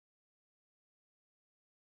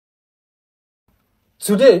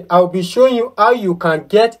Today, I'll be showing you how you can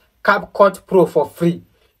get CapCut Pro for free.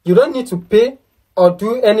 You don't need to pay or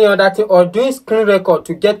do any other thing or doing screen record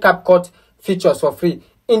to get CapCut features for free.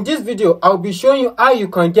 In this video, I'll be showing you how you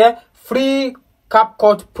can get free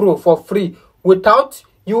CapCut Pro for free without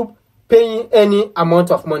you paying any amount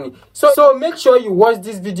of money. So make sure you watch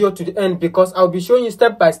this video to the end because I'll be showing you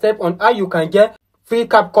step by step on how you can get free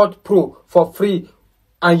CapCut Pro for free,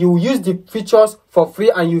 and you use the features for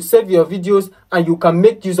free, and you save your videos and you can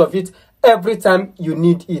make use of it every time you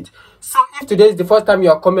need it. So if today is the first time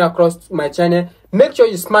you are coming across my channel, make sure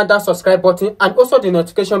you smash that subscribe button and also the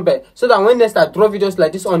notification bell so that when next I draw videos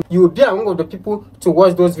like this on, you will be among the people to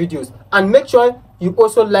watch those videos. And make sure you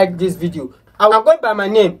also like this video. I'm going by my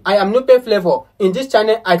name. I am Nupe Flavor. In this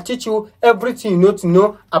channel, I teach you everything you need to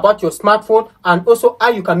know about your smartphone and also how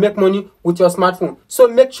you can make money with your smartphone. So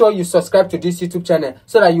make sure you subscribe to this YouTube channel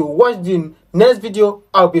so that you watch the next video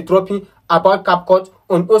I'll be dropping about CapCut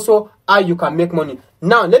and also how you can make money.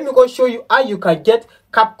 Now, let me go show you how you can get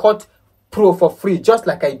CapCut Pro for free, just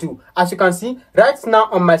like I do. As you can see right now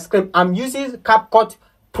on my screen, I'm using CapCut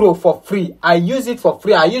Pro for free. I use it for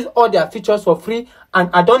free. I use all their features for free and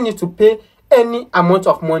I don't need to pay any amount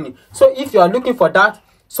of money. So if you are looking for that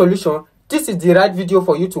solution, this is the right video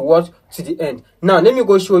for you to watch to the end. Now let me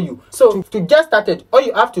go show you. So to get started, all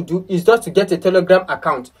you have to do is just to get a Telegram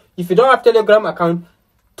account. If you don't have Telegram account,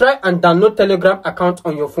 try and download Telegram account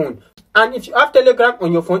on your phone. And if you have Telegram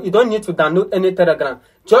on your phone, you don't need to download any Telegram.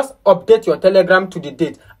 Just update your Telegram to the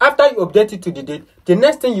date. After you update it to the date, the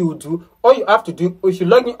next thing you will do, all you have to do, if you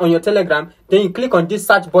log in on your Telegram, then you click on this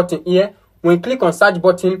search button here. When you click on search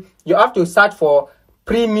button, you have to search for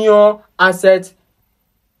premium access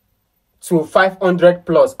to 500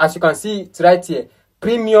 plus. As you can see, it's right here.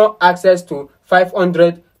 Premium access to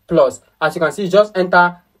 500 plus. As you can see, just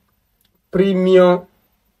enter premium.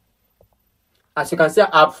 As you can see,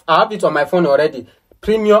 I have it on my phone already.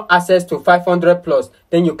 Premium access to 500 plus.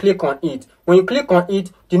 Then you click on it. When you click on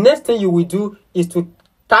it, the next thing you will do is to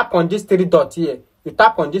tap on this three dots here. You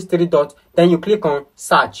tap on this three dots, then you click on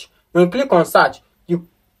search. When you click on search,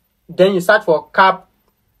 then you search for CapCut.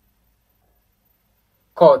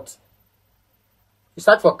 You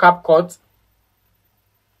search for CapCut.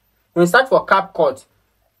 When you search for CapCut,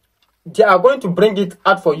 they are going to bring it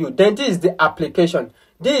out for you. Then this is the application.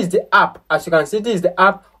 This is the app. As you can see, this is the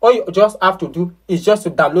app. All you just have to do is just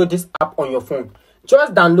to download this app on your phone.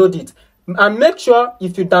 Just download it. And make sure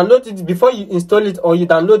if you download it before you install it or you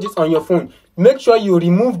download it on your phone, make sure you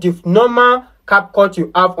remove the normal CapCut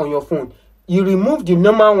you have on your phone. You remove the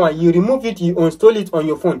normal one, you remove it, you install it on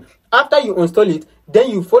your phone. After you install it, then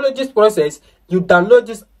you follow this process, you download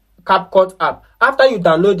this CapCut app. After you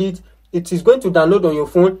download it, it is going to download on your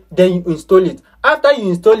phone, then you install it. After you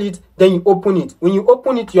install it, then you open it. When you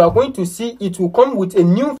open it, you are going to see it will come with a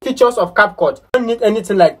new features of CapCut. You don't need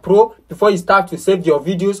anything like Pro before you start to save your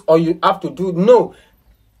videos or you have to do, no.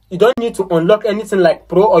 You don't need to unlock anything like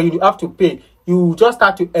Pro or you have to pay. You just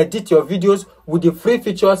start to edit your videos with the free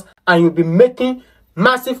features and you'll be making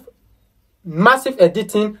massive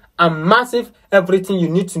editing and massive everything you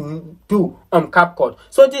need to do on CapCut.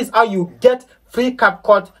 So this is how you get free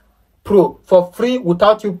CapCut Pro for free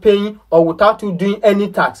without you paying or without you doing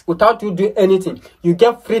any tax, without you doing anything. You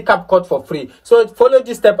get free CapCut for free. So follow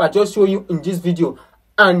this step I just show you in this video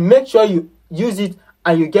and make sure you use it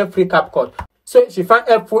and you get free CapCut. So if you find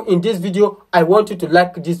helpful in this video, I want you to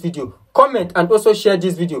like this video, comment and also share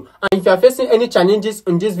this video. And if you are facing any challenges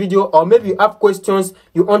in this video or maybe you have questions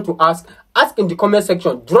you want to ask in the comment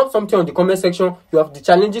section. Drop something on the comment section. You have the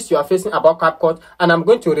challenges you are facing about CapCut and I'm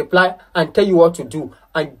going to reply and tell you what to do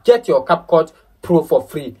and get your CapCut Pro for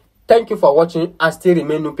free. Thank you for watching and still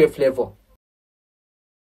remain Nupe Flavor.